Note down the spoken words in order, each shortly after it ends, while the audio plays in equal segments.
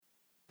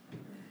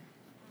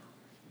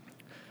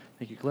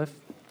Thank you, Cliff.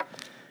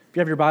 If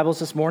you have your Bibles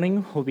this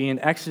morning, we'll be in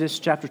Exodus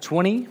chapter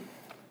 20,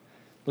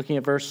 looking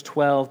at verse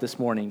 12 this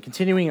morning.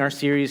 Continuing our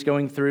series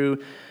going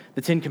through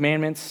the Ten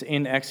Commandments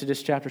in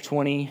Exodus chapter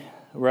 20.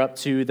 We're up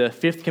to the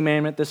fifth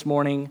commandment this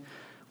morning,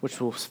 which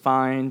we'll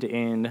find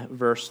in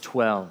verse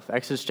 12.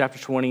 Exodus chapter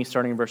 20,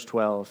 starting in verse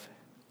 12.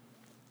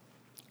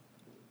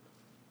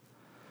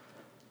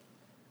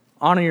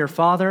 Honor your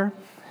father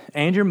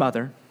and your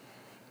mother,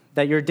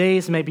 that your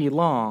days may be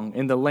long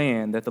in the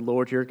land that the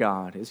Lord your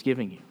God is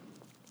giving you.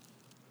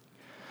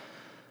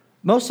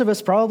 Most of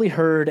us probably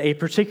heard a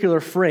particular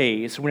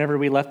phrase whenever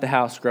we left the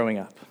house growing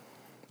up.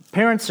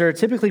 Parents are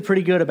typically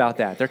pretty good about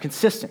that. They're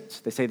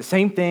consistent. They say the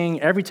same thing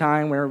every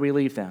time whenever we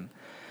leave them.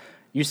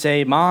 You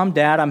say, Mom,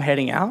 Dad, I'm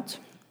heading out,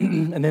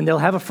 and then they'll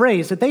have a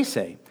phrase that they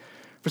say.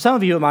 For some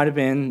of you, it might have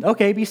been,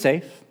 okay, be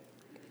safe.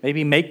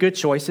 Maybe make good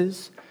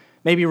choices.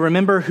 Maybe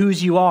remember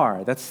whose you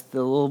are. That's a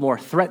little more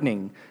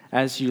threatening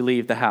as you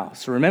leave the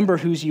house. Remember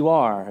whose you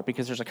are,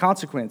 because there's a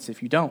consequence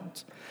if you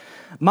don't.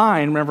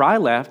 Mine, whenever I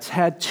left,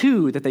 had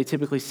two that they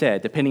typically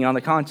said, depending on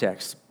the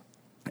context.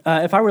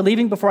 If I were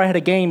leaving before I had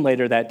a game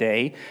later that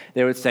day,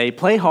 they would say,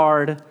 play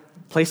hard,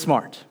 play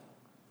smart.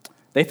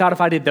 They thought if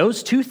I did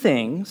those two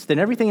things, then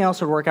everything else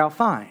would work out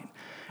fine.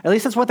 At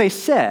least that's what they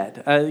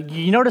said.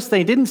 You notice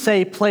they didn't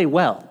say play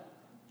well,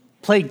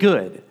 play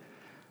good.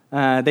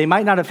 They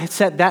might not have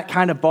set that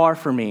kind of bar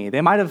for me.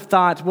 They might have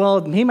thought,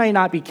 well, he may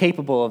not be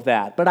capable of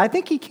that, but I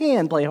think he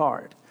can play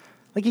hard.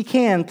 Like he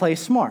can play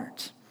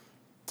smart.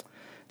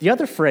 The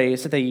other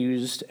phrase that they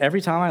used every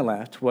time I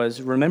left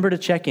was, remember to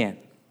check in.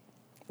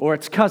 Or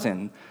its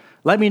cousin,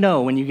 let me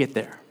know when you get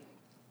there.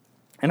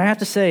 And I have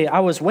to say,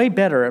 I was way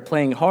better at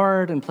playing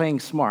hard and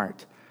playing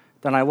smart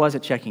than I was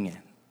at checking in,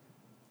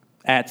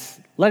 at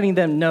letting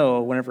them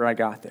know whenever I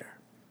got there.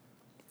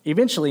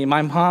 Eventually,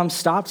 my mom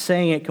stopped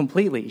saying it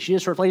completely. She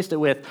just replaced it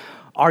with,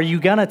 are you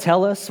going to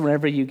tell us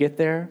whenever you get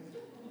there?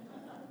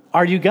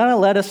 Are you going to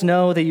let us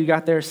know that you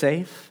got there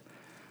safe?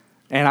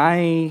 And I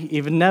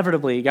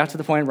inevitably got to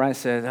the point where I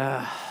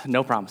said,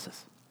 no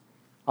promises.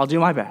 I'll do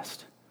my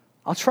best.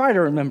 I'll try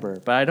to remember,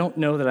 but I don't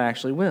know that I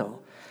actually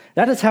will.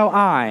 That is how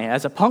I,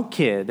 as a punk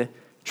kid,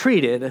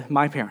 treated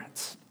my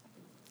parents.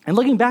 And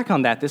looking back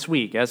on that this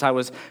week, as I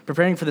was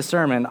preparing for the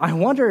sermon, I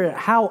wonder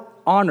how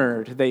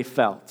honored they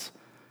felt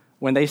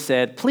when they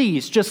said,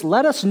 please, just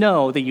let us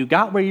know that you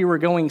got where you were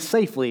going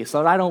safely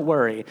so that I don't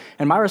worry.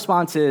 And my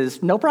response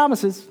is, no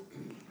promises.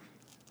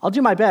 I'll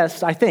do my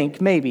best, I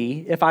think,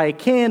 maybe. If I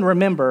can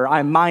remember,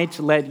 I might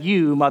let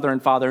you, mother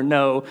and father,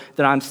 know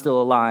that I'm still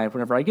alive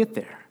whenever I get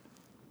there.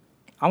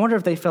 I wonder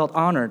if they felt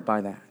honored by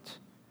that.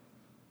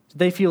 Did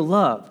they feel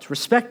loved,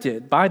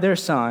 respected by their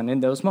son in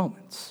those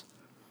moments?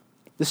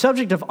 The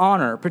subject of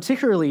honor,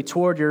 particularly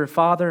toward your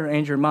father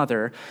and your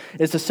mother,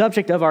 is the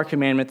subject of our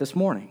commandment this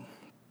morning.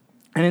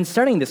 And in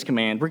studying this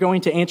command, we're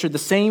going to answer the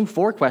same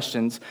four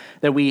questions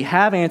that we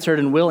have answered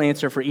and will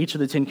answer for each of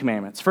the Ten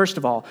Commandments. First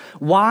of all,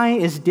 why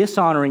is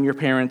dishonoring your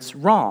parents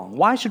wrong?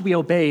 Why should we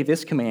obey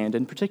this command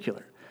in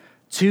particular?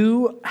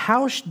 2,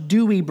 how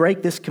do we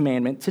break this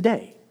commandment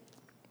today?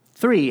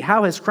 3,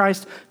 how has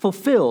Christ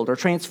fulfilled or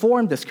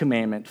transformed this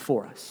commandment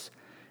for us?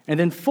 And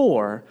then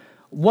 4,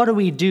 what do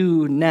we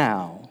do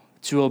now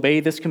to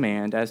obey this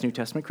command as New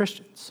Testament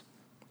Christians?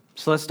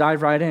 So let's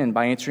dive right in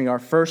by answering our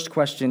first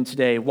question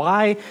today.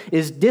 Why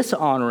is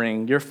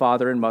dishonoring your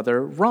father and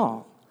mother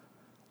wrong?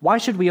 Why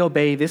should we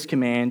obey this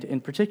command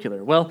in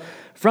particular? Well,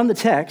 from the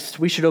text,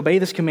 we should obey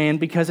this command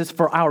because it's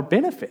for our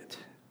benefit.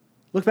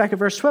 Look back at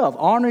verse 12.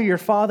 Honor your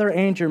father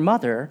and your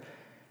mother,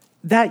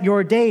 that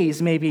your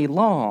days may be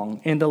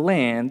long in the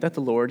land that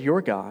the Lord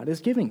your God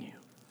is giving you.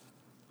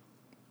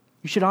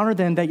 You should honor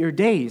them that your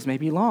days may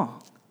be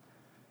long.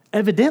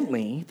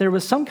 Evidently, there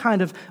was some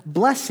kind of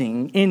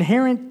blessing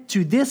inherent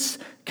to this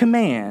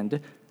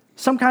command,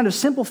 some kind of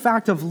simple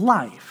fact of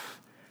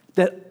life,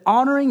 that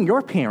honoring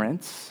your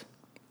parents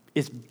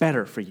is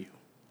better for you,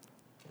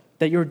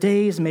 that your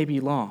days may be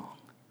long.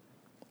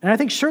 And I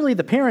think surely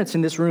the parents in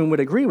this room would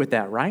agree with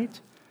that,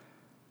 right?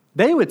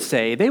 They would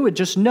say, they would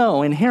just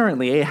know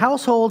inherently a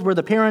household where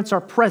the parents are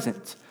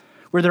present,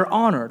 where they're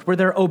honored, where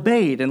they're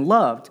obeyed and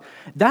loved,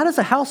 that is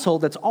a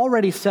household that's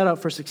already set up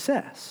for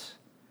success.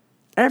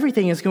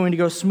 Everything is going to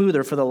go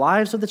smoother for the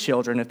lives of the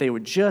children if they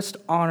would just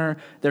honor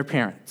their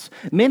parents.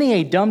 Many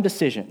a dumb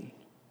decision,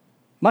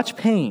 much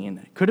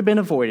pain could have been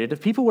avoided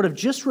if people would have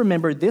just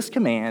remembered this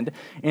command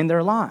in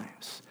their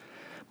lives.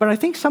 But I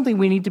think something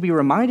we need to be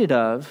reminded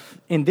of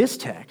in this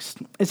text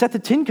is that the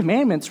Ten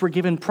Commandments were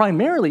given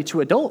primarily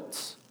to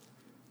adults.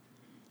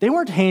 They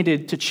weren't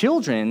handed to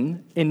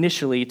children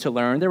initially to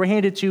learn. They were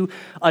handed to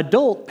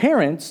adult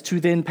parents to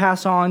then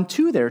pass on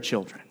to their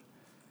children.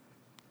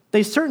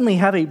 They certainly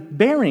have a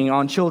bearing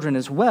on children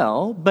as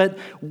well, but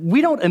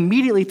we don't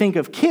immediately think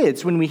of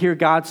kids when we hear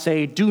God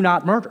say, do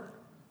not murder.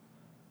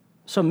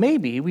 So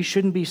maybe we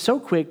shouldn't be so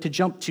quick to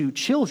jump to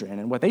children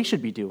and what they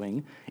should be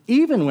doing,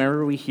 even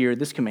whenever we hear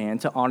this command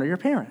to honor your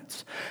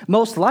parents.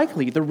 Most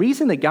likely, the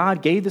reason that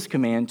God gave this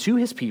command to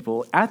his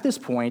people at this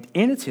point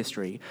in its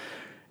history,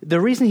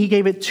 the reason he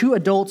gave it to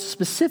adults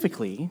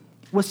specifically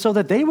was so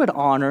that they would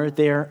honor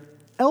their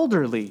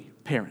elderly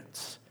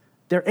parents,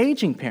 their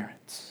aging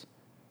parents,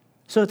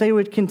 so that they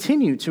would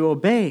continue to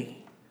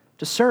obey,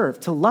 to serve,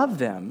 to love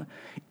them,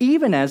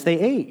 even as they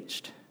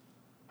aged.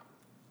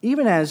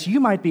 Even as you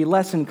might be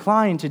less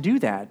inclined to do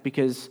that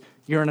because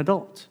you're an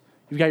adult.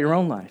 You've got your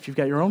own life. You've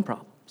got your own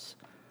problems.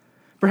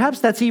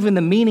 Perhaps that's even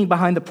the meaning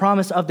behind the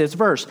promise of this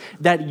verse,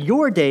 that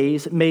your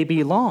days may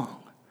be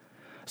long.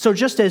 So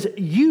just as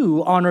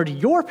you honored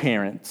your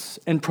parents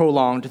and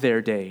prolonged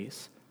their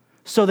days,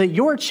 so that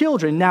your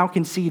children now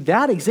can see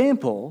that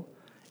example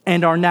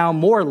and are now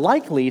more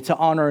likely to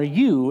honor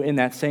you in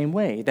that same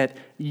way, that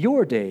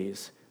your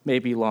days may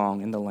be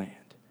long in the land.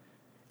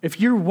 If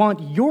you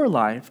want your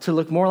life to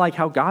look more like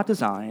how God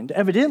designed,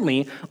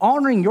 evidently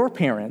honoring your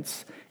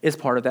parents is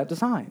part of that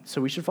design. So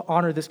we should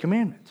honor this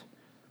commandment.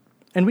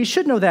 And we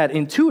should know that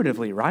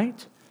intuitively,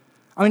 right?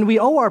 I mean, we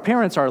owe our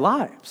parents our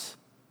lives,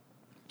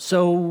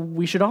 so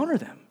we should honor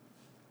them.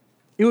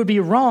 It would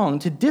be wrong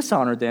to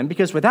dishonor them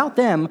because without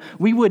them,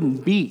 we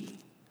wouldn't be.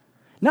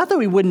 Not that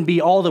we wouldn't be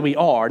all that we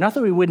are, not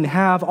that we wouldn't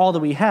have all that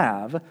we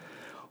have.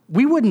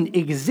 We wouldn't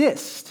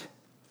exist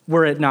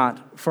were it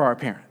not for our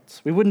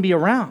parents. We wouldn't be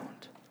around.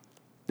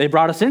 They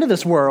brought us into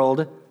this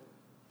world,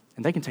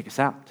 and they can take us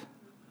out.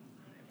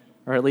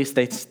 Or at least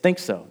they think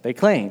so. They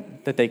claim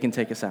that they can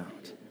take us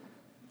out.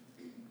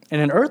 In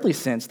an earthly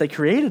sense, they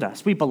created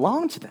us. We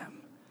belong to them.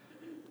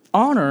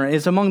 Honor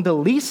is among the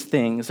least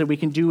things that we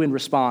can do in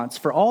response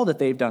for all that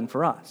they've done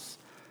for us.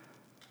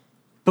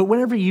 But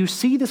whenever you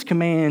see this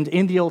command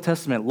in the Old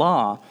Testament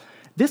law,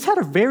 this had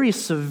a very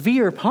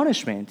severe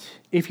punishment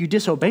if you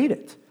disobeyed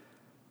it.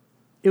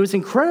 It was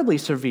incredibly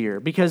severe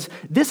because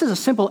this is a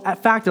simple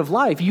fact of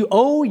life. You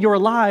owe your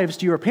lives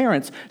to your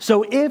parents.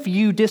 So if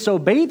you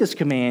disobey this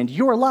command,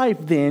 your life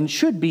then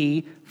should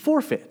be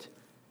forfeit.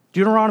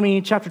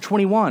 Deuteronomy chapter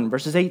 21,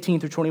 verses 18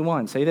 through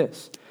 21 say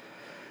this.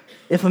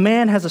 If a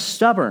man has a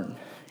stubborn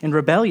and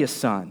rebellious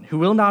son who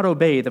will not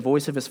obey the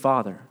voice of his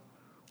father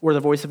or the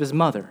voice of his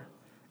mother,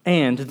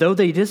 and though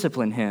they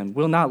discipline him,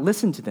 will not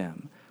listen to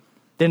them,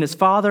 then his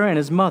father and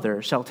his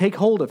mother shall take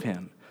hold of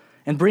him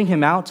and bring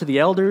him out to the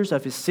elders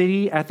of his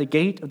city at the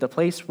gate of the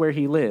place where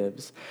he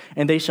lives.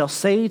 And they shall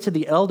say to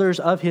the elders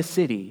of his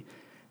city,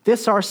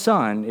 this our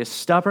son is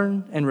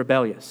stubborn and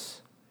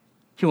rebellious.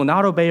 He will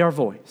not obey our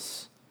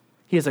voice.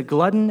 He is a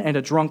glutton and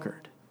a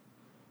drunkard.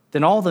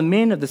 Then all the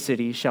men of the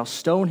city shall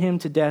stone him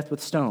to death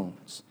with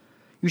stones.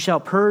 You shall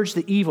purge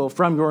the evil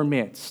from your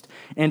midst,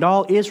 and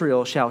all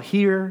Israel shall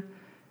hear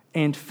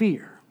and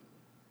fear.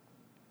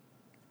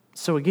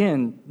 So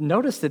again,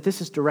 notice that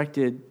this is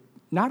directed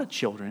not at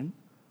children,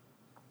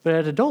 but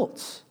at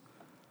adults.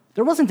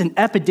 There wasn't an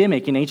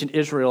epidemic in ancient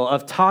Israel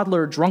of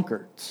toddler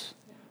drunkards.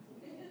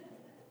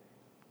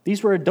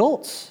 These were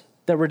adults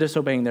that were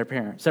disobeying their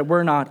parents, that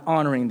were not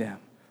honoring them.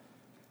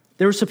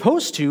 They were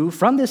supposed to,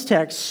 from this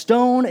text,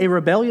 stone a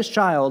rebellious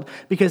child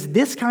because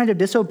this kind of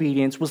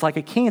disobedience was like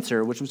a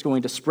cancer which was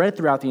going to spread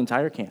throughout the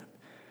entire camp.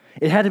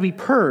 It had to be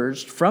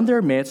purged from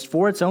their midst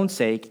for its own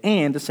sake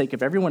and the sake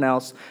of everyone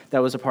else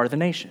that was a part of the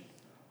nation.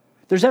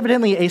 There's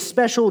evidently a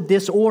special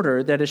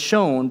disorder that is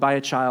shown by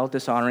a child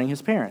dishonoring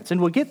his parents.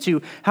 And we'll get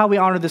to how we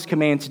honor this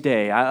command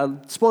today.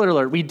 Spoiler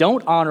alert, we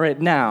don't honor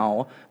it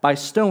now by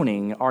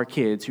stoning our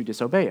kids who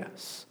disobey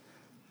us.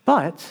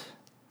 But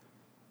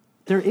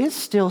there is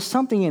still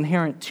something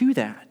inherent to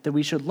that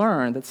we should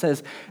learn that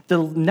says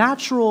the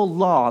natural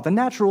law, the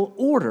natural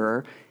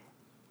order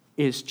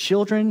is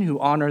children who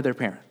honor their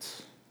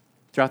parents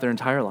throughout their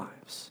entire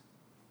lives.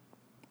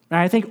 And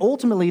I think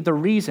ultimately the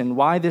reason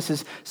why this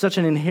is such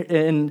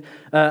an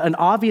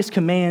obvious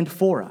command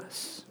for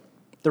us,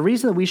 the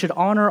reason that we should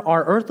honor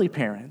our earthly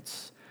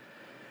parents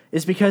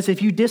is because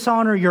if you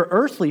dishonor your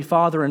earthly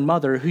father and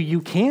mother who you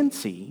can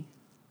see,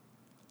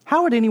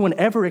 how would anyone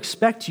ever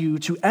expect you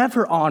to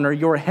ever honor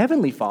your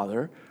heavenly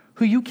Father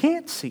who you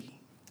can't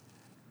see?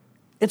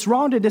 It's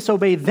wrong to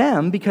disobey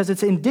them because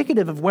it's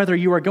indicative of whether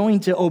you are going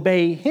to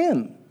obey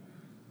Him.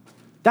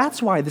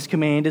 That's why this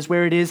command is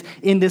where it is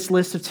in this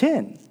list of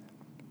 10.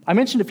 I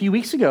mentioned a few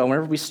weeks ago,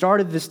 whenever we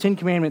started this 10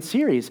 Commandments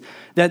series,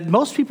 that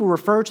most people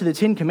refer to the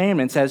 10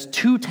 Commandments as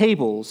two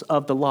tables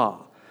of the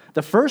law.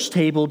 The first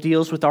table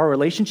deals with our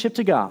relationship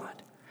to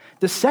God.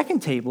 The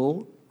second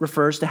table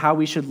refers to how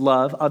we should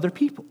love other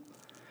people.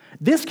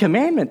 This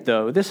commandment,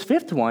 though, this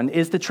fifth one,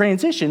 is the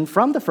transition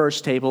from the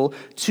first table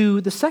to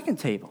the second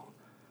table.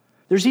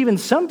 There's even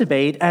some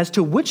debate as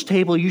to which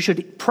table you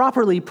should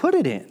properly put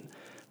it in,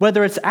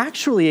 whether it's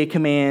actually a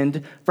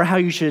command for how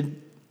you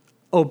should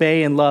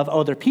obey and love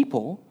other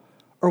people,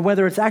 or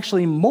whether it's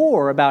actually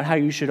more about how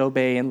you should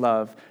obey and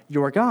love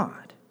your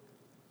God.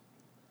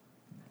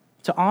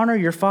 To honor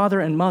your father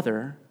and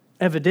mother,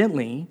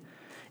 evidently,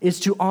 is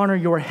to honor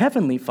your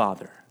heavenly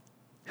Father,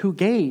 who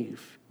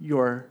gave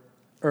your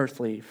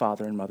earthly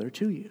father and mother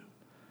to you.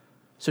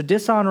 So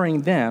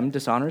dishonoring them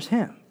dishonors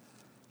Him.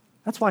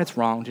 That's why it's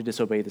wrong to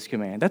disobey this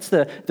command. That's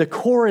the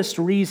corest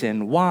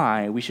reason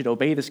why we should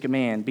obey this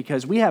command,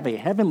 because we have a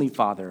heavenly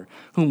Father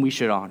whom we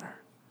should honor.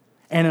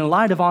 And in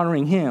light of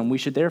honoring Him, we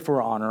should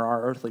therefore honor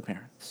our earthly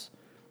parents.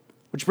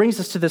 Which brings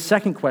us to the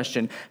second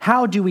question.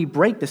 How do we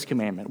break this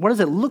commandment? What does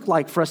it look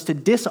like for us to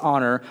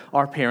dishonor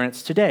our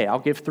parents today? I'll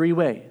give 3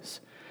 ways.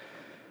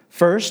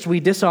 First, we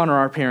dishonor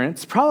our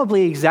parents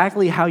probably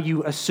exactly how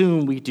you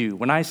assume we do.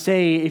 When I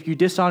say if you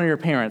dishonor your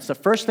parents, the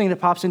first thing that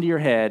pops into your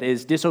head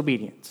is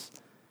disobedience.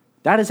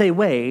 That is a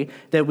way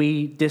that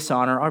we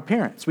dishonor our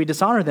parents. We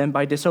dishonor them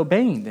by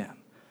disobeying them.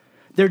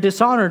 They're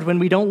dishonored when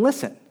we don't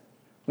listen,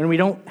 when we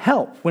don't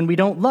help, when we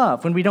don't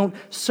love, when we don't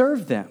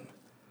serve them.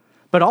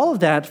 But all of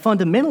that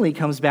fundamentally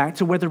comes back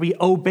to whether we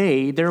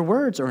obey their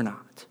words or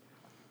not.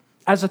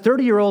 As a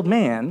 30-year-old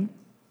man,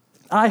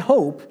 I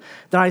hope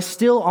that I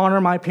still honor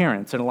my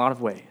parents in a lot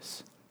of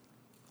ways.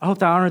 I hope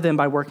that I honor them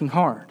by working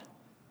hard,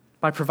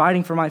 by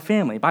providing for my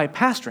family, by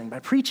pastoring, by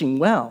preaching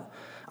well.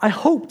 I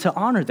hope to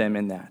honor them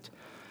in that.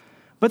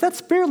 But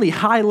that's fairly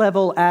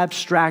high-level,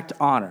 abstract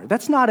honor.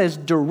 That's not as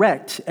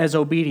direct as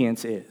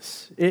obedience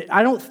is.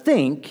 I don't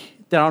think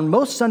that on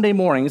most Sunday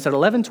mornings at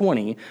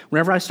 11:20,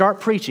 whenever I start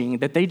preaching,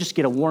 that they just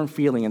get a warm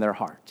feeling in their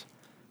heart,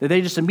 that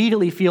they just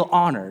immediately feel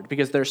honored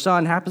because their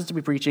son happens to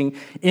be preaching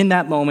in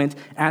that moment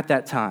at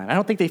that time. I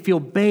don't think they feel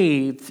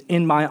bathed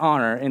in my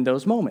honor in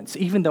those moments,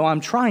 even though I'm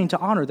trying to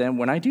honor them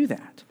when I do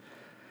that.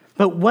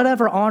 But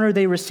whatever honor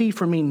they receive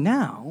from me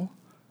now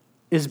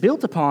is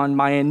built upon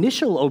my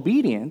initial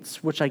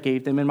obedience, which I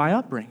gave them in my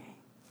upbringing.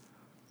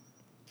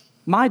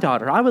 My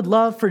daughter, I would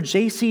love for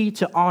JC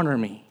to honor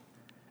me.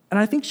 And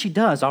I think she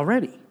does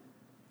already.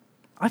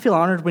 I feel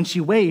honored when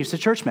she waves to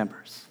church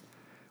members,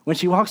 when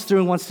she walks through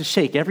and wants to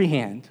shake every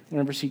hand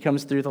whenever she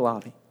comes through the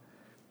lobby.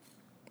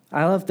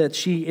 I love that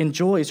she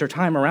enjoys her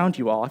time around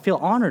you all. I feel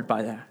honored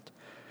by that.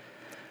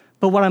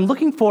 But what I'm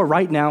looking for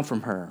right now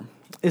from her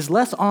is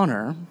less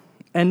honor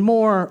and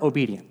more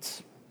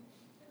obedience.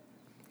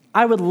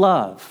 I would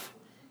love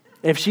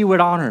if she would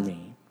honor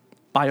me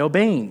by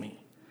obeying me.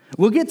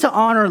 We'll get to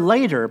honor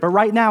later, but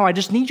right now I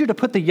just need you to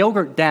put the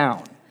yogurt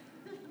down.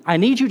 I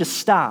need you to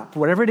stop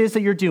whatever it is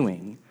that you're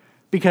doing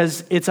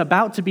because it's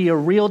about to be a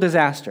real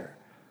disaster.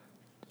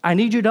 I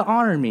need you to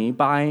honor me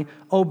by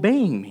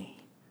obeying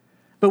me.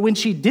 But when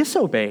she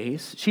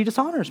disobeys, she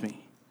dishonors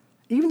me.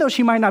 Even though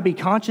she might not be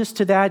conscious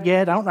to that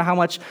yet, I don't know how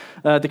much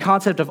the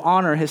concept of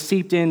honor has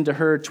seeped into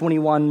her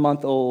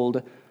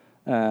 21-month-old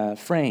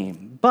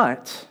frame,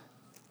 but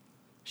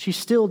she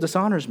still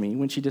dishonors me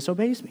when she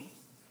disobeys me.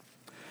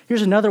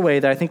 Here's another way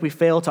that I think we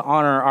fail to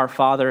honor our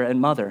father and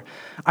mother.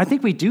 I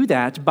think we do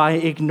that by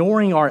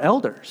ignoring our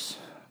elders,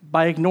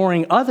 by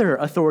ignoring other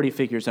authority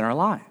figures in our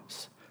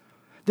lives.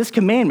 This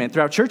commandment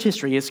throughout church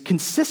history has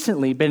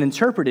consistently been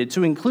interpreted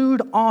to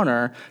include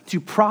honor to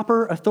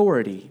proper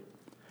authority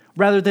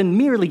rather than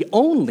merely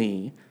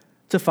only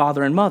to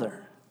father and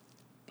mother.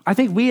 I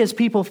think we as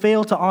people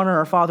fail to honor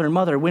our father and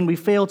mother when we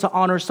fail to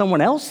honor someone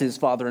else's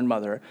father and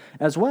mother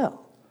as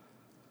well.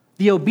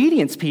 The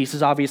obedience piece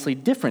is obviously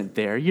different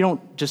there. You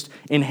don't just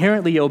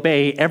inherently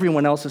obey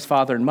everyone else's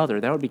father and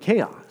mother. That would be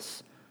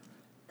chaos.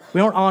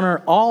 We don't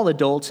honor all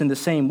adults in the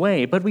same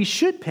way, but we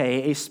should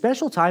pay a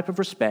special type of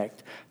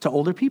respect to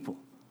older people,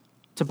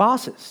 to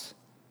bosses,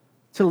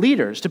 to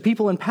leaders, to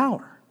people in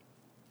power.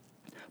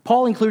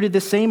 Paul included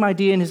this same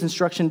idea in his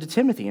instruction to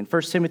Timothy in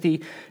 1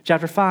 Timothy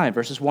chapter 5,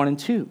 verses 1 and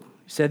 2.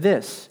 He said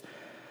this,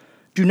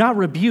 "Do not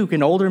rebuke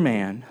an older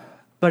man,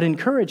 but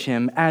encourage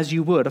him as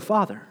you would a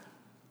father.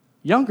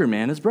 Younger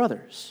men as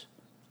brothers,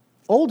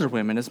 older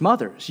women as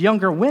mothers,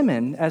 younger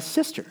women as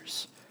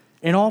sisters,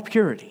 in all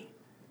purity."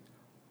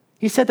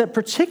 He said that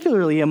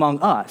particularly among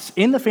us,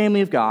 in the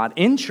family of God,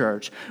 in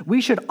church,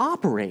 we should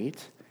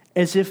operate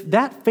as if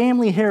that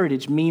family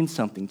heritage means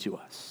something to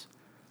us,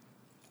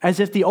 as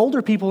if the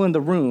older people in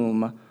the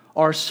room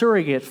are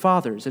surrogate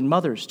fathers and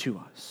mothers to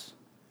us.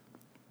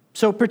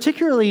 So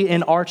particularly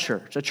in our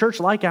church, a church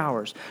like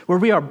ours, where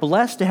we are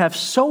blessed to have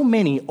so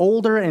many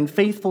older and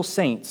faithful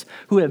saints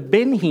who have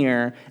been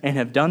here and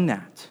have done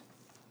that.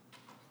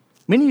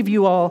 Many of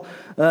you all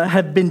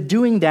have been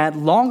doing that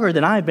longer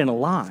than I've been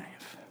alive.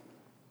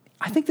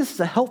 I think this is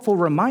a helpful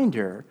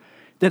reminder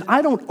that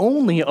I don't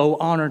only owe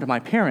honor to my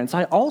parents,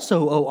 I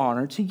also owe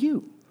honor to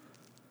you.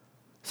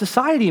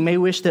 Society may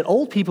wish that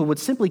old people would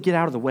simply get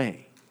out of the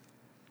way,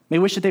 may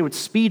wish that they would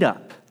speed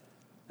up,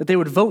 that they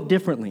would vote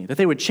differently, that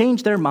they would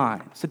change their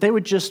minds, that they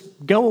would just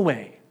go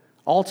away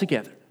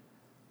altogether.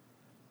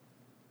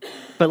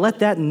 But let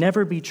that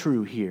never be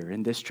true here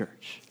in this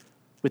church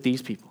with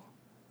these people.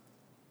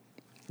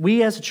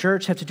 We as a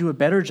church have to do a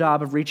better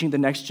job of reaching the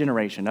next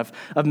generation, of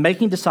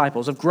making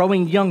disciples, of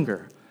growing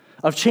younger,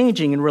 of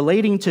changing and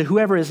relating to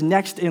whoever is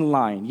next in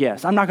line.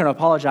 Yes, I'm not going to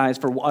apologize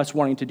for us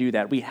wanting to do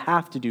that. We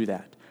have to do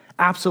that.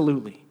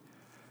 Absolutely.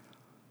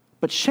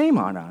 But shame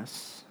on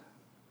us,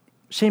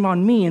 shame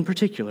on me in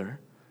particular,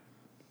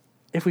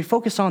 if we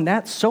focus on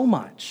that so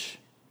much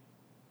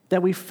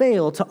that we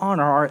fail to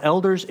honor our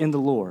elders in the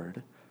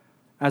Lord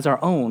as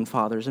our own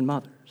fathers and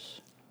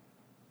mothers.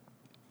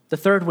 The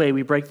third way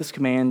we break this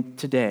command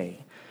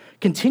today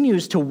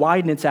continues to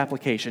widen its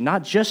application,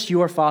 not just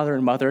your father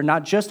and mother,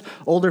 not just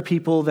older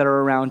people that are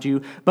around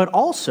you, but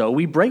also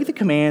we break the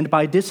command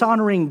by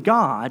dishonoring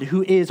God,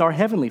 who is our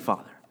heavenly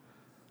Father.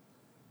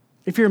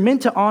 If you're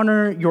meant to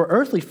honor your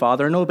earthly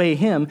father and obey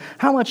him,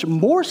 how much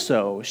more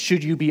so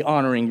should you be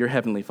honoring your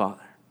heavenly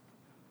Father?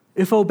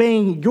 If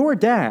obeying your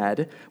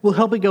dad will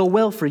help it go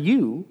well for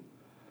you,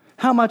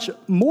 how much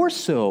more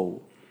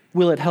so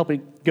will it help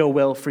it go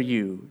well for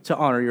you to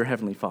honor your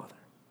heavenly Father?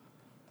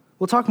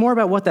 We'll talk more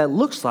about what that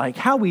looks like,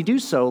 how we do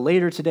so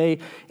later today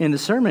in the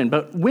sermon.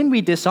 But when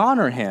we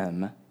dishonor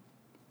him,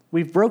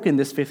 we've broken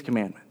this fifth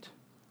commandment.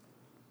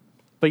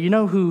 But you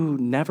know who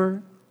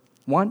never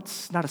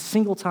once, not a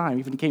single time,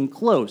 even came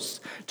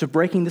close to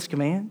breaking this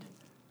command?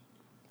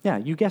 Yeah,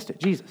 you guessed it,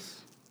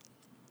 Jesus.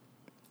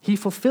 He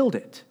fulfilled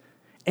it,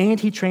 and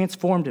he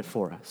transformed it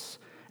for us.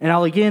 And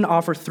I'll again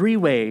offer three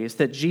ways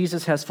that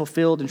Jesus has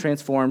fulfilled and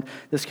transformed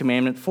this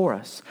commandment for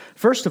us.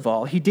 First of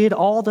all, he did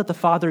all that the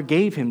Father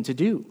gave him to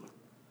do.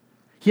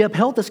 He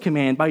upheld this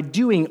command by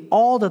doing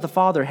all that the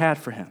Father had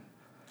for him.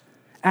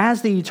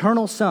 As the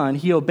eternal Son,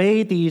 he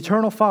obeyed the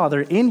eternal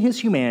Father in his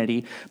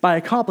humanity by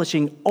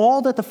accomplishing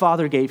all that the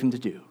Father gave him to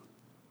do.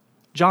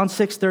 John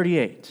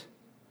 6:38.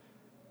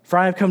 For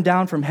I have come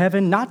down from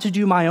heaven not to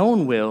do my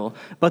own will,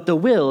 but the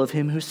will of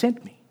him who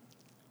sent me.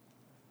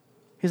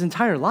 His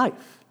entire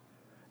life,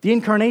 the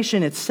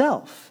incarnation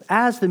itself,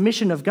 as the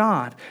mission of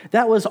God,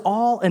 that was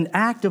all an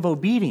act of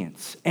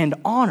obedience and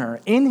honor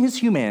in his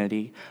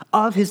humanity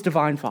of his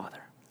divine Father.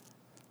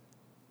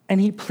 And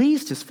he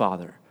pleased his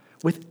Father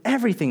with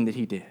everything that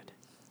he did.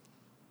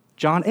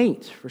 John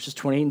 8, verses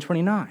 28 and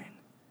 29.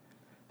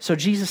 So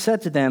Jesus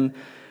said to them,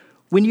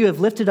 when you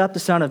have lifted up the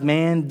Son of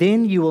Man,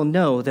 then you will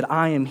know that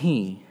I am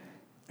he,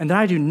 and that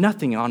I do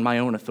nothing on my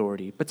own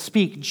authority, but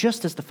speak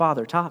just as the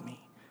Father taught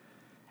me.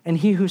 And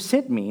he who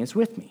sent me is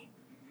with me.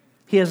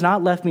 He has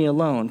not left me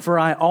alone, for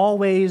I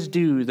always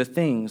do the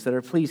things that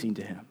are pleasing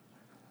to him.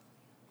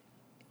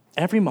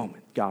 Every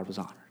moment God was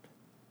honored.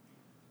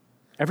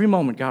 Every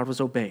moment God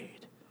was obeyed.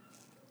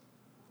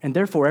 And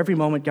therefore, every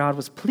moment God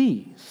was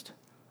pleased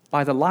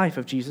by the life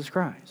of Jesus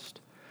Christ.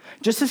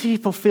 Just as he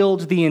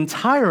fulfilled the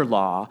entire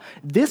law,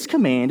 this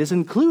command is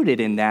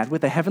included in that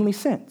with a heavenly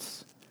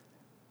sense,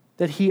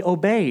 that he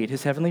obeyed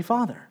his heavenly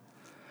Father.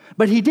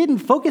 But he didn't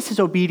focus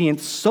his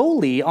obedience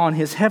solely on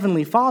his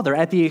heavenly Father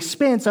at the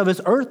expense of his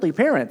earthly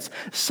parents.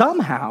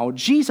 Somehow,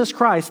 Jesus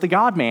Christ, the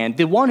God-man,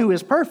 the one who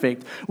is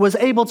perfect, was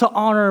able to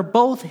honor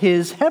both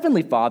his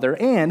heavenly Father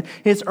and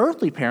his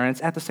earthly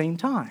parents at the same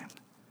time.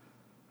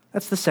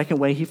 That's the second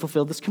way he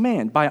fulfilled this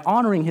command, by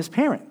honoring his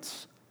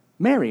parents,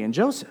 Mary and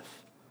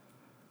Joseph.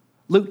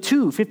 Luke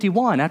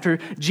 2:51, after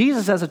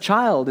Jesus as a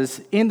child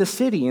is in the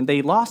city and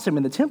they lost him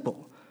in the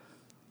temple,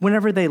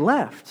 whenever they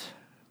left,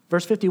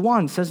 verse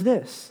 51 says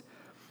this,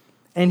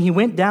 and he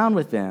went down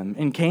with them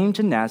and came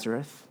to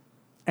Nazareth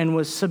and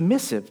was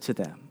submissive to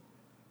them.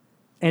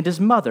 And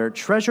his mother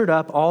treasured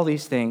up all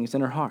these things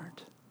in her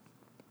heart.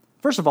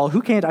 First of all,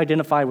 who can't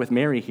identify with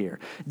Mary here?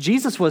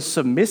 Jesus was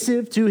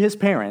submissive to his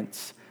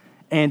parents,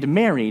 and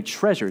Mary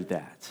treasured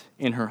that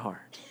in her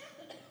heart.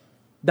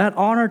 That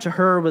honor to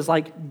her was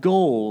like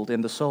gold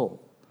in the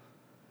soul.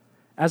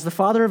 As the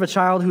father of a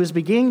child who is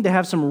beginning to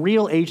have some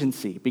real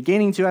agency,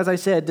 beginning to, as I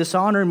said,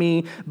 dishonor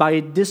me by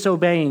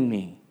disobeying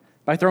me,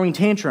 by throwing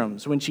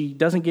tantrums when she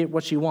doesn't get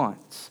what she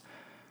wants,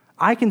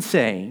 I can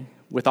say,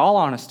 with all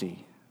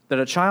honesty, that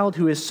a child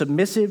who is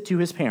submissive to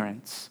his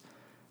parents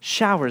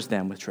showers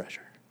them with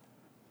treasure.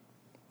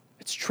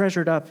 It's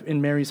treasured up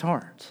in Mary's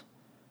heart.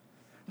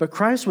 But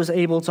Christ was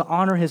able to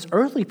honor his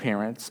earthly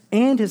parents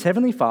and his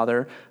heavenly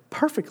Father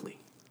perfectly.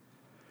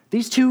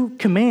 These two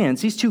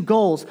commands, these two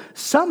goals,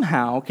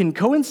 somehow can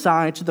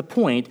coincide to the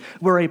point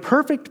where a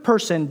perfect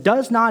person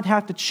does not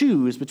have to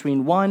choose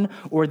between one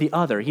or the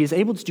other. He is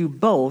able to do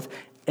both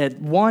at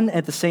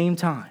the same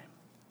time.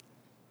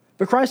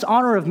 But Christ's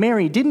honor of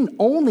Mary didn't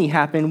only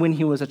happen when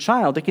he was a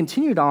child. It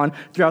continued on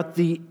throughout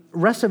the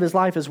rest of his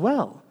life as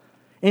well.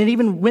 And it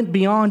even went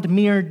beyond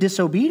mere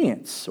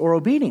disobedience or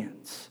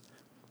obedience.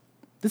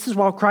 This is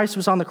while Christ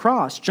was on the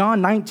cross. John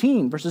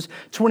 19, verses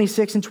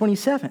 26 and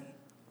 27.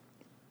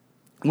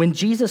 When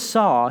Jesus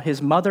saw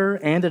his mother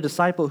and the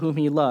disciple whom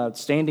he loved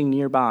standing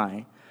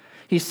nearby,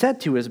 he said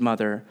to his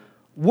mother,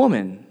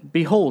 "Woman,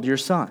 behold your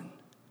son."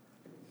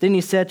 Then he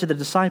said to the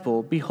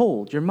disciple,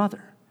 "Behold your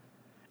mother."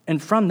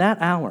 And from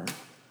that hour,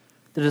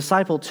 the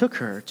disciple took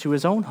her to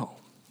his own home.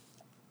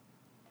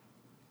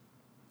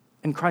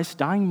 In Christ's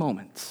dying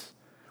moments,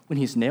 when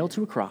he's nailed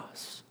to a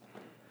cross,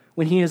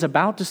 when he is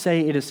about to say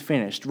it is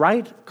finished,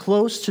 right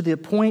close to the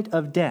point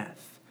of death,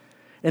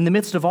 in the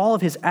midst of all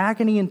of his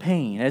agony and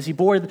pain, as he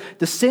bore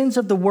the sins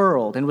of the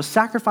world and was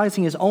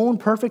sacrificing his own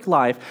perfect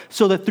life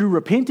so that through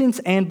repentance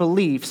and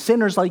belief,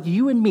 sinners like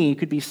you and me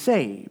could be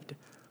saved,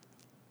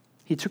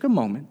 he took a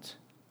moment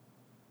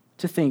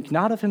to think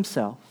not of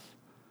himself,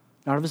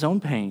 not of his own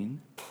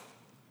pain,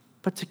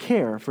 but to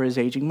care for his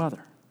aging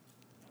mother.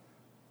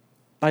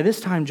 By this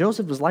time,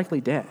 Joseph was likely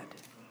dead.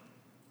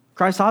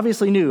 Christ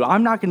obviously knew,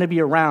 I'm not going to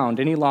be around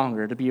any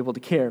longer to be able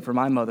to care for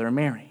my mother,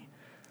 Mary.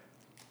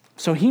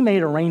 So he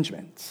made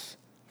arrangements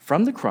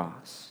from the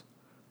cross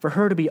for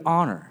her to be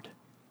honored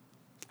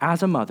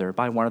as a mother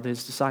by one of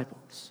his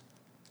disciples,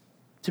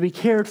 to be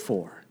cared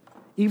for,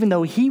 even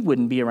though he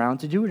wouldn't be around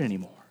to do it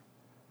anymore.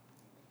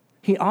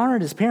 He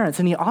honored his parents,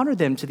 and he honored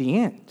them to the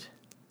end.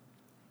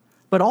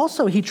 But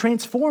also, he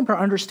transformed our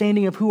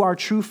understanding of who our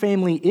true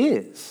family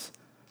is.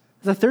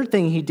 The third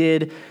thing he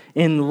did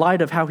in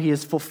light of how he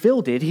has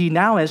fulfilled it, he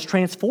now has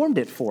transformed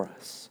it for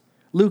us.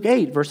 Luke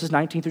 8, verses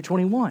 19 through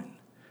 21.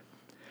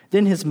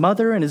 Then his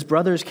mother and his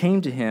brothers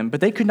came to him, but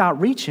they could not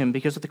reach him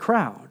because of the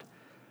crowd.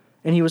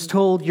 And he was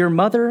told, "Your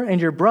mother and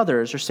your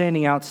brothers are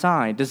standing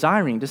outside,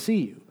 desiring to see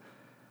you."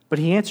 But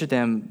he answered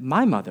them,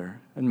 "My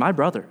mother and my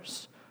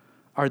brothers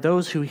are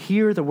those who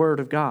hear the word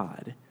of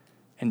God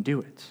and do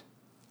it."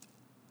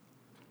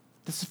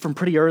 This is from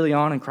pretty early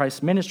on in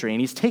Christ's ministry,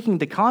 and he's taking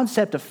the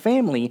concept of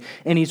family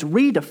and he's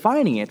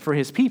redefining it for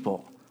his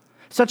people,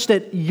 such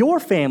that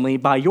your family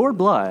by your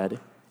blood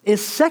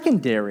is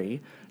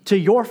secondary to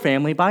your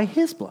family by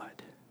his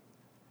blood.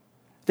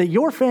 That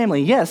your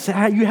family, yes,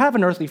 you have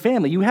an earthly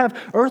family, you have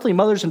earthly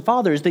mothers and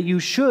fathers that you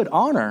should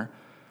honor,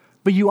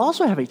 but you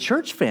also have a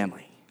church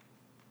family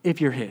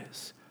if you're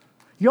his.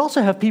 You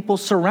also have people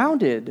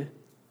surrounding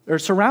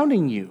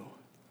you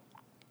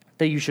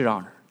that you should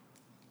honor.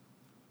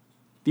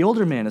 The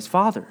older men as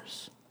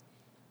fathers,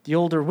 the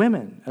older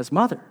women as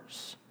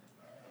mothers.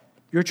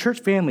 Your church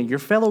family, your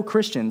fellow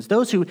Christians,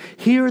 those who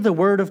hear the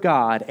word of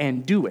God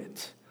and do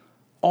it,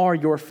 are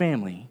your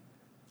family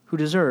who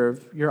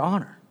deserve your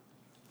honor.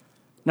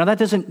 Now, that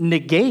doesn't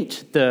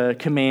negate the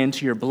command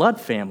to your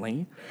blood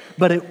family,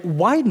 but it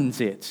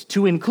widens it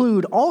to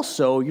include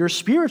also your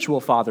spiritual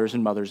fathers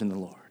and mothers in the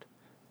Lord.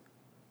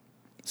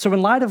 So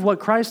in light of what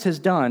Christ has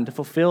done to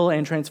fulfill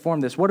and transform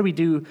this, what do we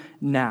do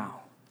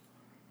now?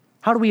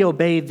 How do we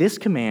obey this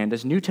command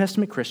as New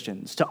Testament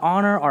Christians to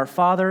honor our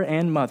father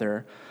and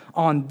mother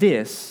on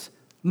this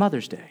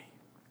Mother's Day?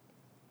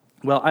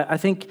 Well, I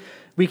think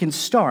we can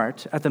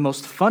start at the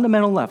most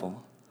fundamental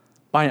level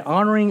by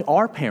honoring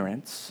our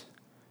parents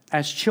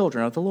as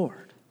children of the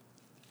Lord.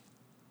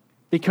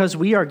 Because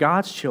we are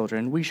God's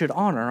children, we should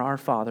honor our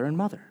father and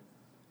mother.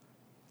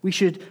 We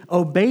should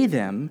obey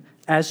them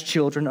as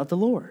children of the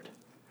Lord.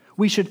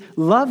 We should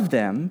love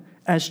them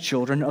as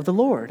children of the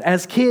Lord,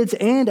 as kids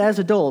and as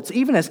adults,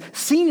 even as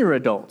senior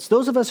adults.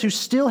 Those of us who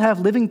still have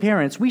living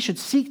parents, we should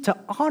seek to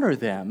honor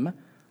them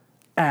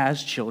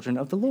as children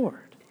of the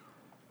Lord.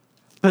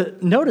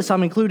 But notice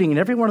I'm including in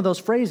every one of those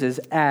phrases,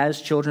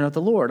 as children of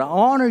the Lord.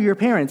 Honor your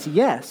parents,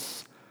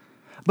 yes,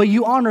 but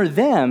you honor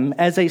them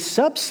as a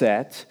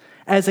subset,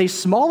 as a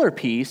smaller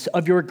piece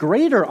of your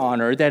greater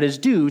honor that is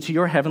due to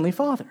your heavenly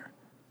Father,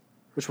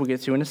 which we'll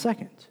get to in a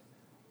second.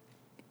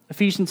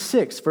 Ephesians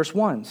 6, verse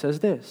 1 says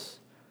this,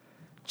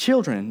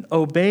 "Children,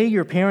 obey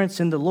your parents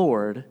in the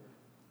Lord,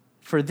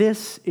 for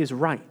this is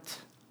right."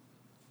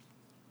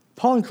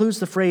 Paul includes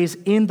the phrase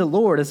 "in the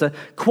Lord" as a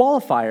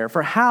qualifier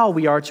for how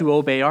we are to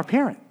obey our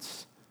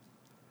parents.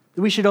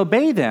 We should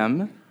obey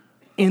them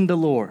in the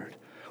Lord.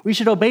 We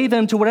should obey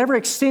them to whatever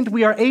extent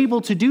we are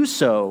able to do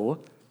so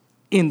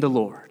in the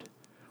Lord.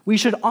 We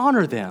should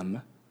honor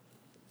them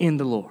in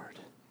the Lord.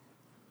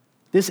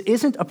 This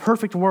isn't a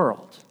perfect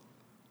world.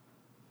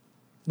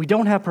 We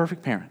don't have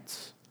perfect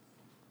parents.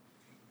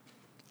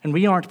 And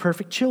we aren't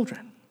perfect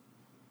children.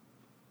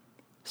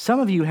 Some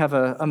of you have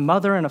a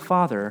mother and a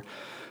father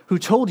who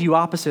told you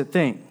opposite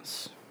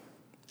things,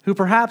 who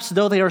perhaps,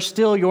 though they are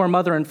still your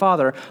mother and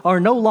father, are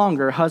no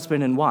longer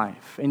husband and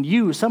wife, and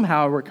you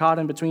somehow were caught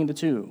in between the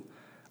two,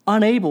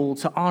 unable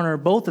to honor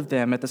both of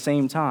them at the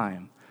same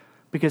time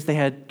because they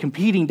had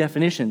competing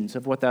definitions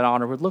of what that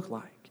honor would look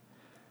like.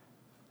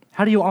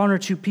 How do you honor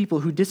two people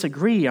who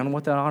disagree on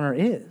what that honor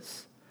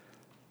is?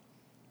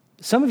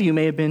 Some of you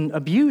may have been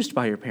abused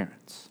by your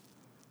parents.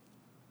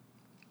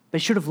 They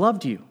should have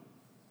loved you.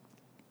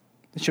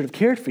 They should have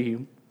cared for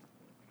you.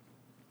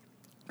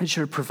 They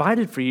should have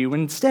provided for you.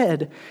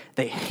 Instead,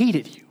 they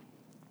hated you.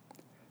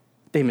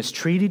 They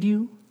mistreated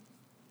you.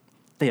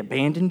 They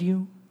abandoned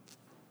you.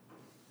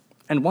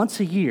 And once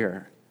a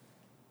year,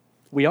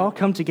 we all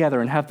come together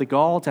and have the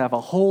gall to have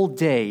a whole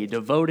day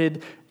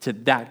devoted to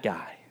that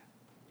guy,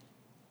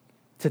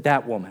 to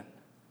that woman.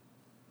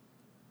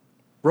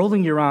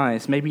 Rolling your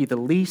eyes may be the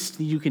least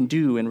you can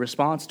do in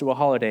response to a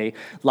holiday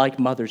like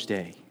Mother's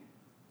Day.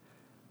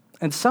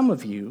 And some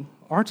of you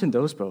aren't in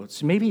those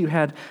boats. Maybe you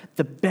had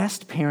the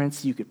best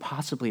parents you could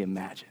possibly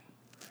imagine.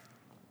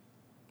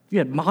 You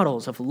had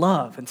models of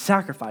love and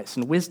sacrifice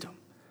and wisdom.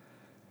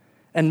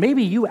 And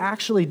maybe you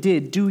actually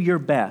did do your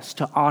best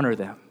to honor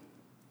them,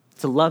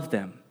 to love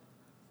them,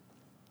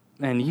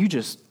 and you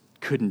just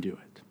couldn't do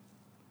it.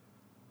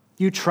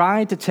 You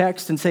tried to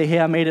text and say, "Hey,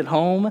 I made it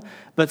home,"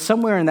 but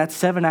somewhere in that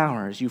 7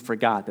 hours, you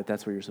forgot that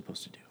that's what you're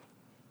supposed to do.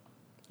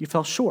 You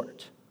fell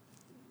short.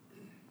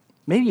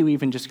 Maybe you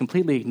even just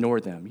completely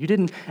ignored them. You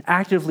didn't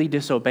actively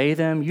disobey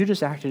them. You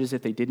just acted as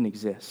if they didn't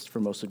exist for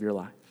most of your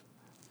life.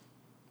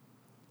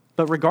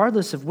 But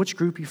regardless of which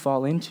group you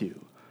fall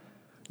into,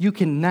 you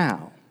can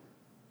now,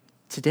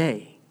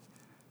 today,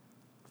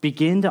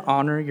 begin to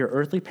honor your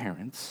earthly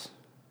parents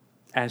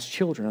as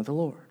children of the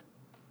Lord.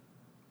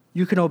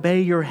 You can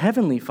obey your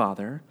heavenly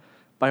Father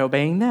by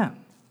obeying them.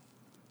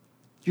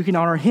 You can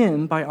honor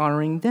him by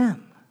honoring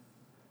them.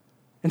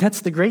 And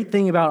that's the great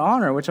thing about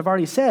honor, which I've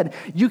already said.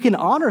 You can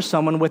honor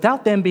someone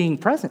without them being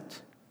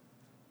present.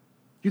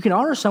 You can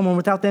honor someone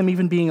without them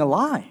even being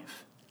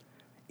alive.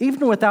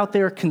 Even without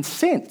their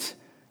consent,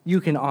 you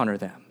can honor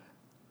them.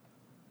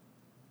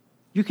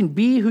 You can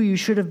be who you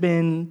should have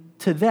been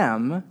to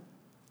them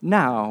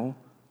now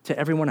to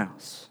everyone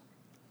else.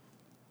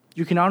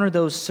 You can honor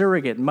those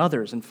surrogate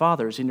mothers and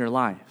fathers in your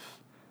life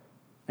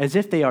as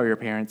if they are your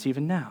parents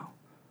even now.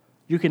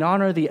 You can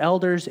honor the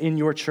elders in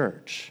your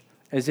church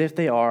as if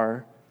they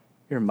are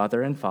your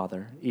mother and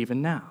father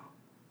even now.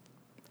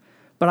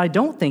 But I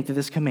don't think that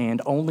this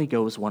command only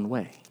goes one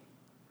way.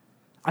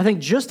 I think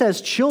just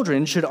as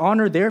children should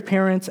honor their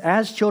parents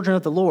as children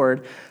of the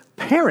Lord,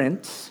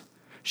 parents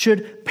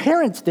should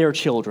parent their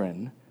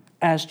children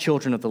as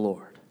children of the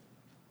Lord.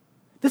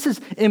 This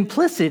is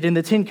implicit in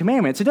the Ten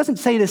Commandments. It doesn't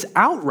say this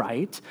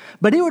outright,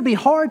 but it would be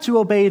hard to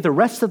obey the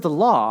rest of the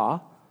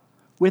law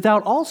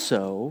without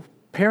also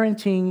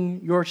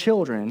parenting your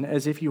children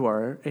as if you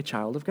are a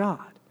child of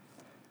God.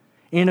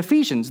 In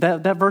Ephesians,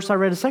 that verse I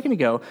read a second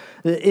ago,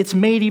 it's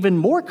made even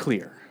more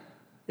clear.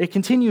 It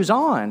continues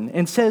on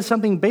and says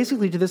something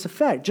basically to this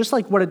effect, just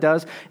like what it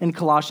does in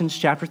Colossians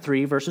chapter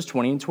 3, verses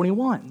 20 and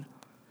 21.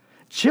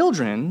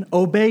 Children,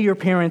 obey your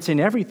parents in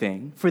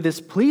everything, for this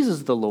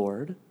pleases the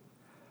Lord.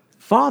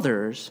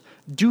 Fathers,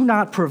 do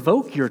not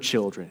provoke your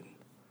children,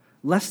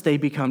 lest they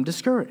become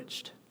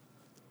discouraged.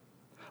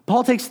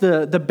 Paul takes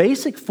the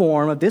basic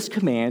form of this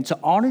command to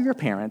honor your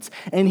parents,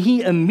 and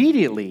he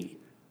immediately,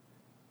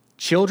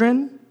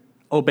 children,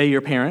 obey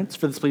your parents,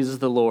 for this pleases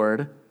the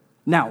Lord.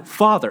 Now,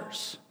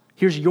 fathers,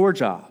 here's your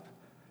job.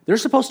 They're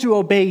supposed to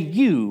obey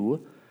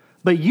you,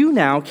 but you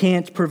now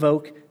can't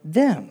provoke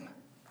them.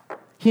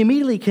 He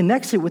immediately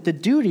connects it with the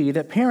duty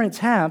that parents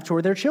have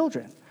toward their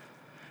children.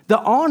 The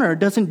honor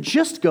doesn't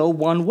just go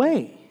one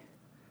way.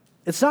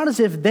 It's not as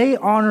if they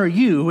honor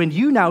you and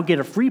you now get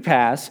a free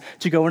pass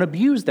to go and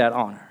abuse that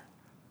honor.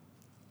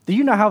 That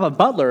you now have a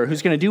butler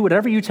who's going to do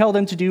whatever you tell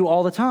them to do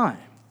all the time.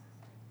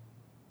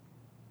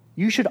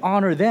 You should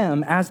honor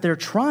them as they're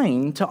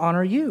trying to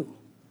honor you.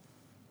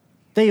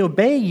 They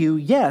obey you,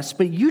 yes,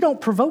 but you don't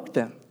provoke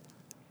them.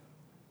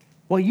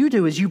 What you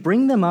do is you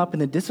bring them up in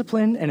the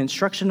discipline and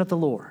instruction of the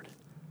Lord.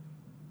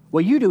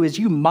 What you do is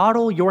you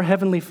model your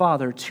heavenly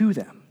Father to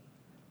them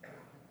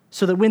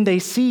so that when they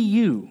see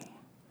you,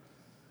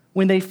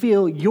 when they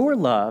feel your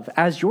love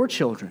as your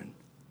children,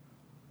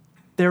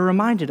 they're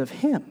reminded of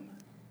Him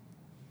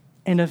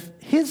and of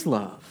His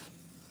love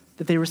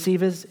that they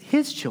receive as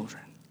His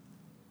children.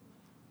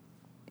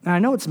 Now, I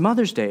know it's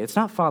Mother's Day, it's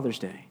not Father's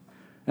Day.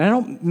 And I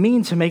don't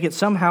mean to make it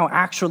somehow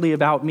actually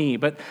about me,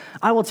 but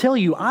I will tell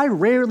you, I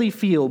rarely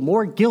feel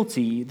more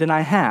guilty than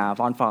I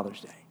have on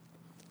Father's Day.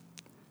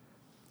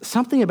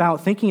 Something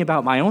about thinking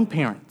about my own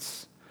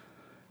parents,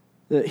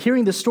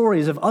 hearing the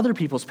stories of other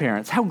people's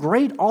parents, how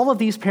great all of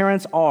these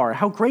parents are,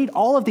 how great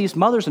all of these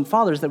mothers and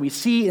fathers that we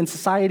see in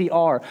society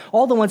are,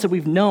 all the ones that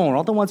we've known,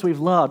 all the ones we've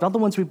loved, all the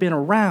ones we've been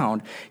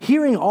around,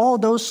 hearing all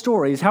those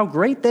stories, how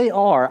great they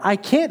are, I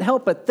can't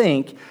help but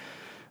think,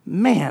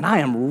 man, I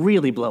am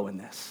really blowing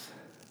this.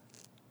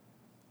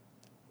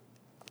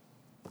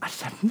 I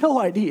just have no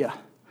idea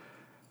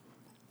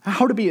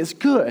how to be as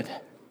good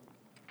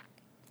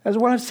as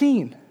what I've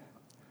seen.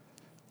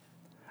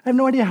 I have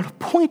no idea how to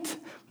point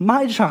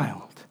my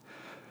child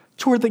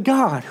toward the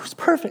God who's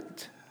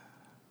perfect.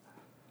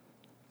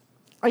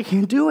 I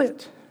can't do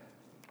it.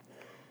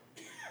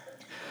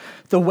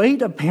 The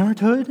weight of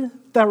parenthood,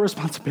 that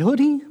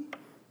responsibility,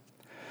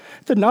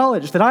 the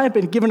knowledge that I have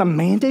been given a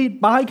mandate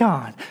by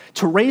God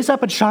to raise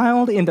up a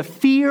child in the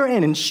fear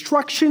and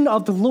instruction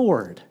of the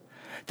Lord,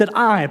 that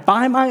I,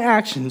 by my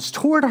actions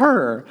toward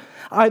her,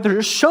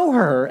 either show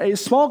her a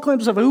small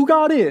glimpse of who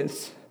God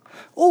is,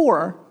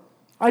 or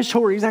I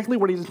show her exactly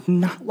what He's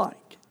not like.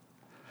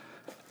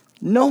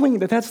 Knowing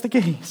that that's the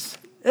case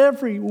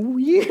every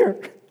year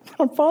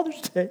on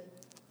Father's Day.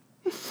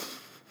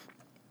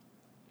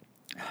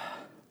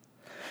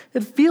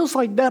 It feels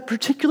like that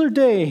particular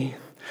day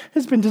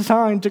has been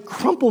designed to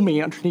crumple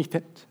me underneath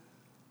it.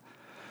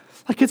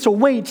 Like it's a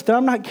weight that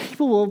I'm not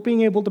capable of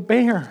being able to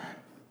bear.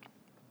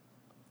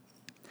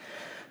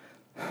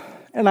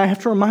 And I have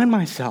to remind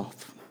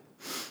myself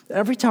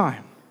every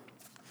time.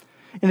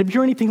 And if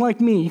you're anything like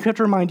me, you have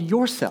to remind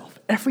yourself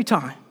every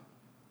time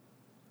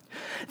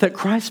that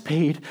Christ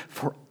paid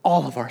for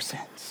all of our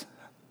sins.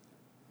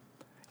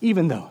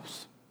 Even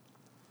those.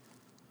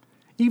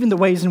 Even the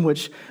ways in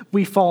which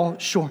we fall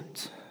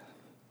short.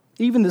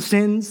 Even the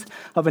sins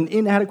of an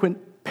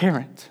inadequate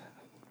parent.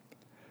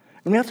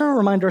 And we have to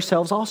remind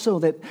ourselves also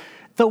that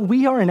though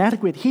we are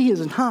inadequate, He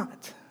is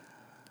not.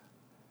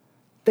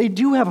 They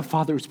do have a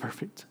Father who's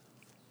perfect.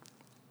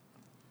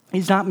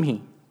 He's not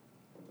me.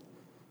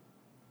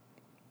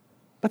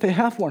 But they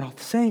have one all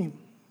the same.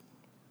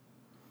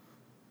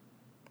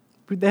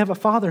 They have a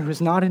Father who's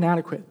not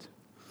inadequate.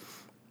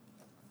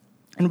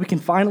 And we can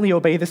finally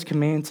obey this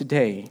command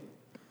today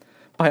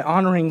by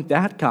honoring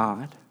that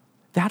God,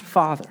 that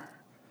Father,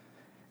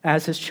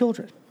 as His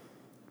children.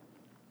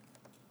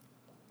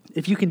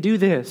 If you can do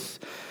this,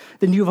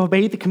 then you have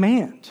obeyed the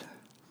command.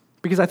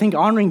 Because I think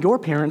honoring your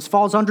parents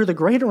falls under the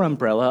greater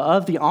umbrella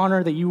of the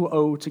honor that you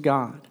owe to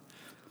God.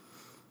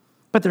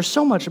 But there's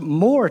so much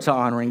more to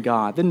honoring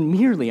God than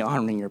merely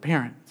honoring your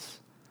parents.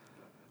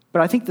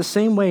 But I think the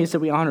same ways that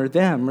we honor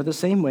them are the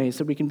same ways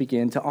that we can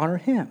begin to honor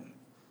Him.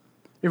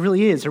 It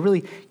really is. It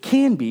really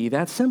can be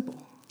that simple.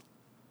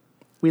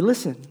 We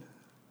listen.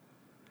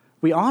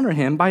 We honor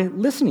Him by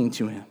listening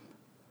to Him.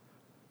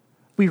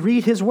 We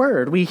read His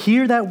word. We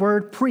hear that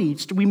word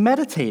preached. We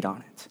meditate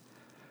on it.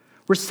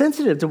 We're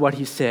sensitive to what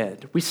He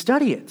said. We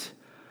study it.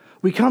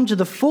 We come to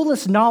the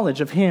fullest knowledge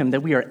of Him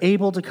that we are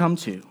able to come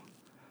to.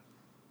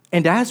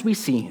 And as we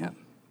see Him,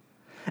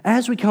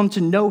 as we come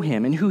to know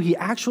Him and who He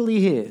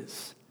actually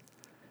is,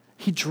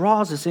 He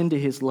draws us into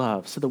His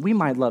love so that we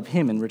might love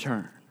Him in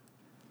return.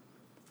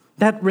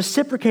 That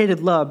reciprocated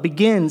love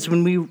begins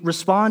when we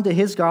respond to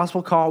His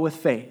gospel call with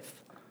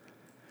faith.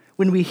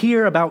 When we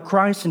hear about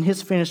Christ and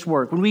His finished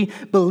work, when we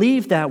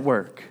believe that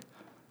work,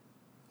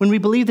 when we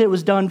believe that it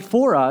was done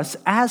for us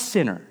as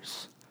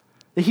sinners,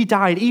 that He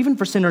died even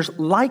for sinners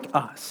like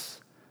us,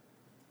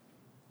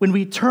 when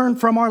we turn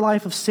from our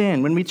life of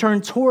sin, when we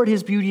turn toward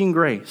His beauty and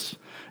grace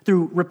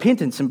through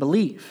repentance and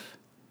belief,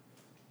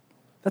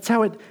 that's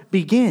how it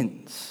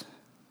begins.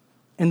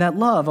 And that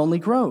love only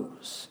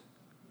grows.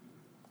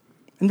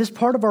 And this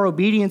part of our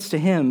obedience to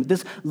Him,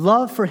 this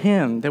love for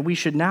Him that we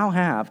should now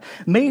have,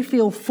 may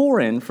feel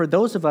foreign for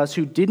those of us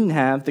who didn't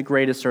have the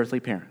greatest earthly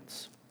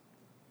parents.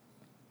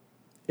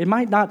 It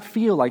might not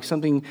feel like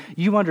something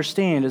you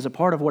understand as a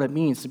part of what it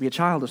means to be a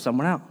child of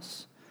someone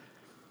else.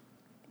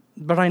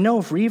 But I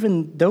know for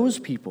even those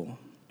people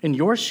in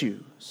your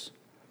shoes,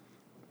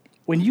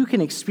 when you can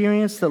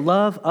experience the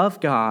love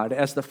of God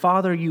as the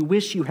Father you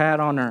wish you had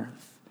on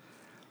earth,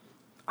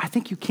 I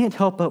think you can't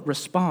help but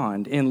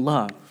respond in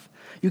love.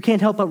 You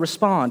can't help but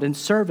respond in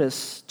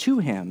service to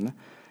Him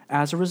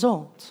as a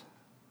result.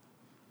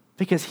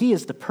 Because He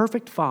is the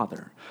perfect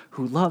Father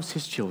who loves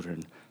His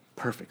children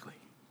perfectly.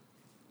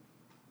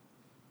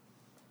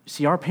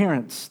 See, our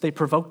parents, they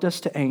provoked us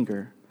to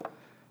anger.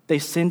 They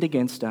sinned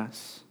against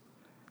us.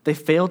 They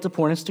failed to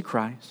point us to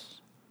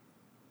Christ.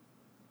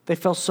 They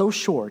fell so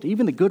short.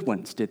 Even the good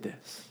ones did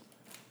this.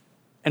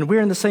 And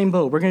we're in the same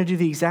boat. We're going to do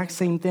the exact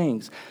same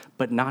things,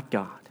 but not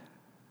God.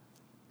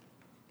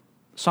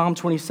 Psalm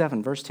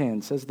 27, verse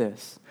 10 says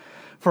this,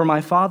 "For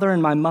my father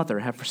and my mother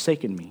have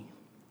forsaken me,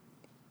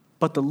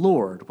 but the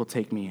Lord will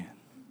take me in."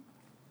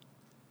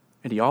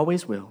 And He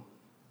always will.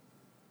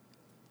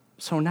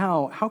 So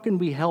now, how can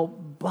we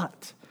help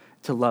but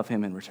to love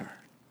Him in return?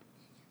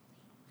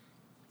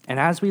 And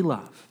as we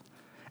love,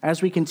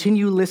 as we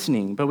continue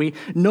listening, but we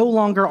no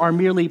longer are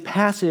merely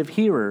passive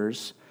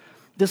hearers,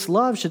 this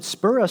love should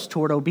spur us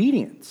toward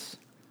obedience.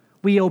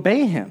 We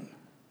obey Him.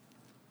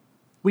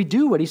 We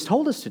do what He's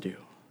told us to do.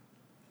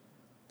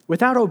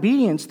 Without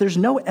obedience, there's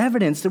no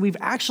evidence that we've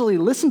actually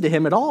listened to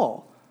Him at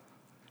all,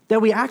 that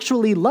we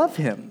actually love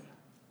Him.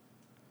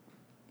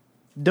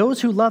 Those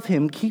who love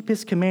Him keep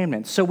His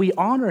commandments, so we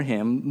honor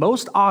Him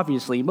most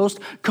obviously, most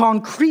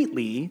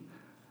concretely,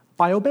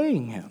 by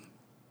obeying Him,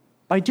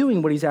 by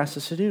doing what He's asked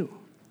us to do.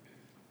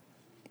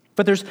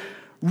 But there's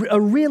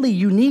a really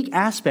unique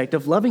aspect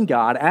of loving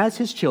God as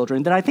His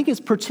children that I think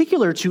is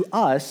particular to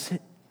us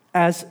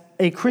as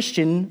a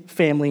Christian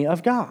family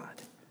of God.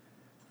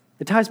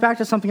 It ties back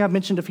to something I've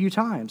mentioned a few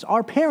times.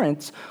 Our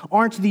parents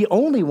aren't the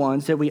only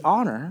ones that we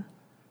honor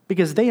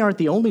because they aren't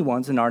the only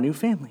ones in our new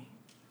family.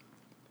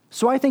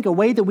 So I think a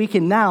way that we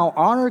can now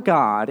honor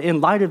God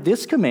in light of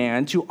this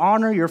command to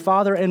honor your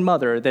father and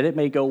mother that it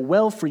may go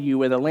well for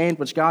you in the land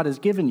which God has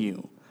given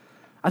you,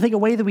 I think a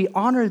way that we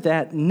honor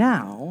that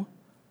now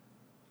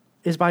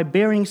is by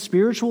bearing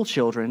spiritual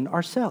children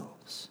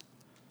ourselves.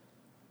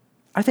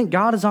 I think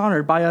God is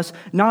honored by us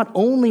not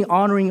only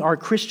honoring our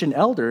Christian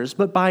elders,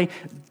 but by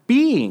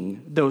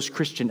being those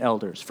Christian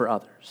elders for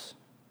others.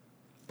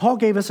 Paul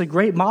gave us a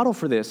great model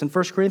for this in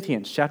 1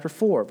 Corinthians chapter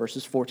 4,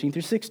 verses 14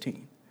 through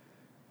 16.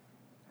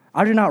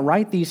 "I do not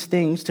write these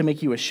things to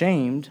make you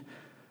ashamed,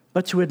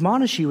 but to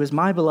admonish you as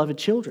my beloved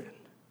children.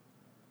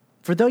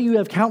 For though you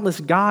have countless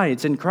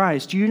guides in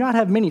Christ, you do not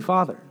have many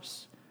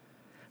fathers.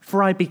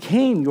 For I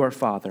became your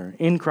father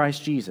in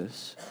Christ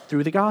Jesus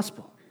through the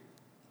gospel.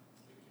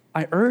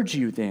 I urge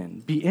you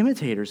then, be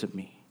imitators of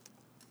me.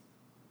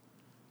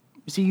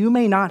 You see, you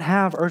may not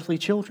have earthly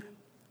children.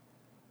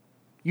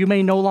 You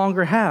may no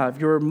longer have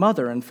your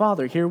mother and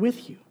father here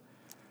with you.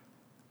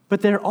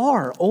 But there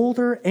are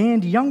older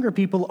and younger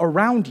people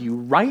around you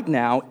right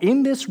now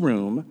in this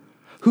room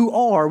who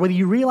are, whether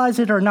you realize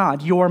it or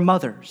not, your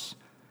mothers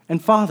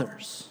and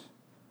fathers,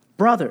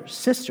 brothers,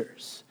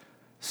 sisters,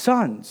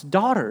 sons,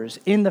 daughters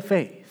in the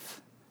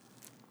faith.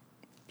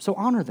 So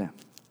honor them.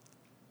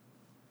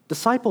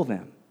 Disciple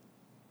them.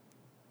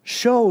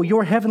 Show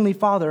your heavenly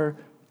Father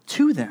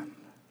to them.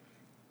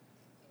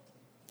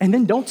 And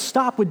then don't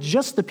stop with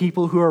just the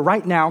people who are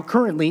right now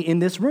currently in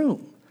this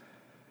room.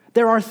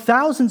 There are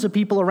thousands of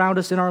people around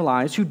us in our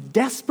lives who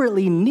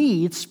desperately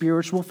need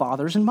spiritual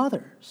fathers and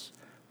mothers.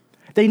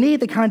 They need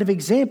the kind of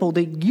example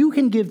that you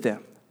can give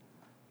them,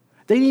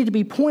 They need to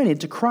be pointed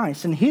to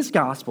Christ and his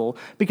gospel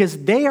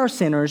because they are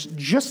sinners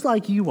just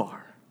like you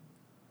are.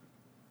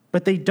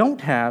 But they don't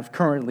have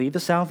currently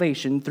the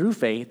salvation through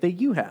faith that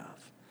you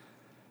have.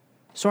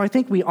 So I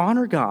think we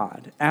honor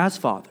God as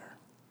Father,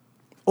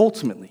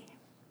 ultimately,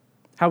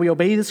 how we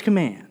obey this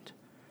command,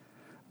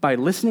 by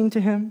listening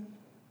to him,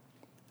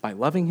 by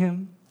loving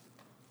him,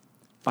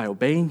 by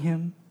obeying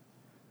him,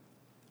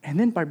 and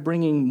then by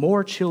bringing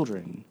more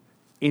children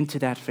into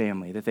that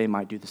family that they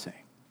might do the same.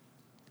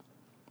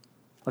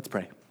 Let's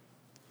pray.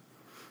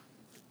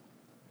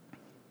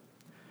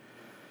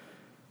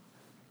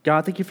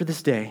 God, thank you for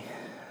this day.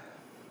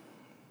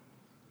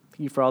 Thank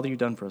you for all that you've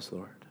done for us,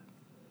 Lord.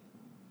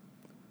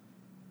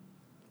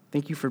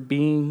 Thank you for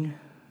being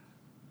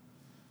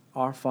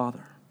our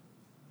Father.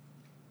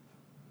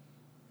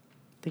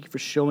 Thank you for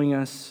showing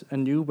us a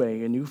new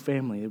way, a new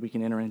family that we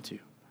can enter into.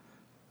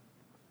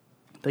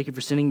 Thank you for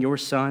sending your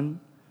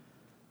Son,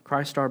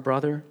 Christ our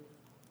brother,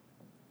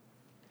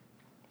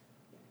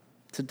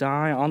 to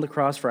die on the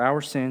cross for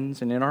our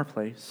sins and in our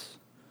place,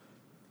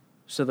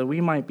 so that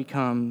we might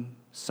become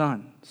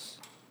sons,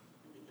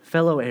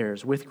 fellow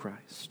heirs with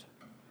Christ,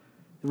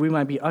 that we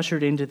might be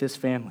ushered into this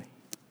family.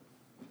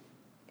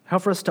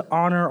 Help for us to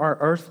honor our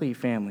earthly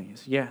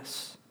families,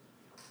 yes.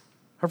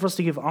 Help for us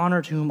to give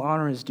honor to whom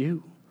honor is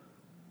due.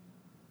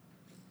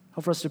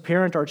 Help for us to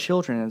parent our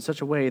children in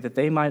such a way that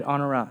they might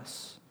honor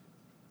us.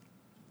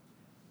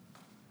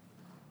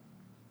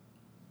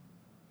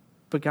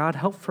 But God,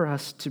 help for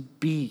us to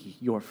be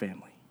your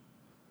family,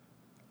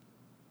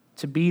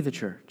 to be the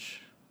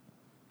church,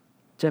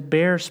 to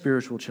bear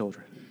spiritual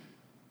children,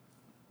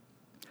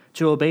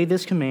 to obey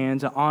this command,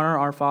 to honor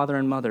our father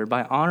and mother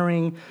by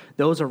honoring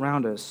those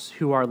around us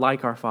who are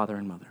like our father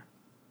and mother.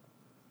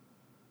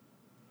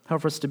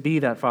 Help for us to be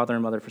that father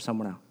and mother for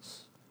someone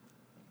else.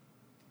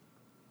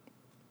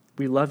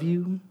 We love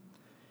you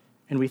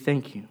and we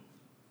thank you.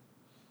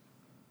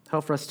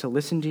 Help for us to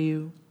listen to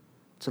you,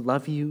 to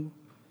love you,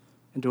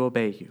 and to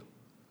obey you.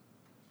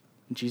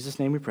 In Jesus'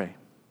 name we pray.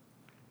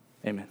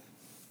 Amen.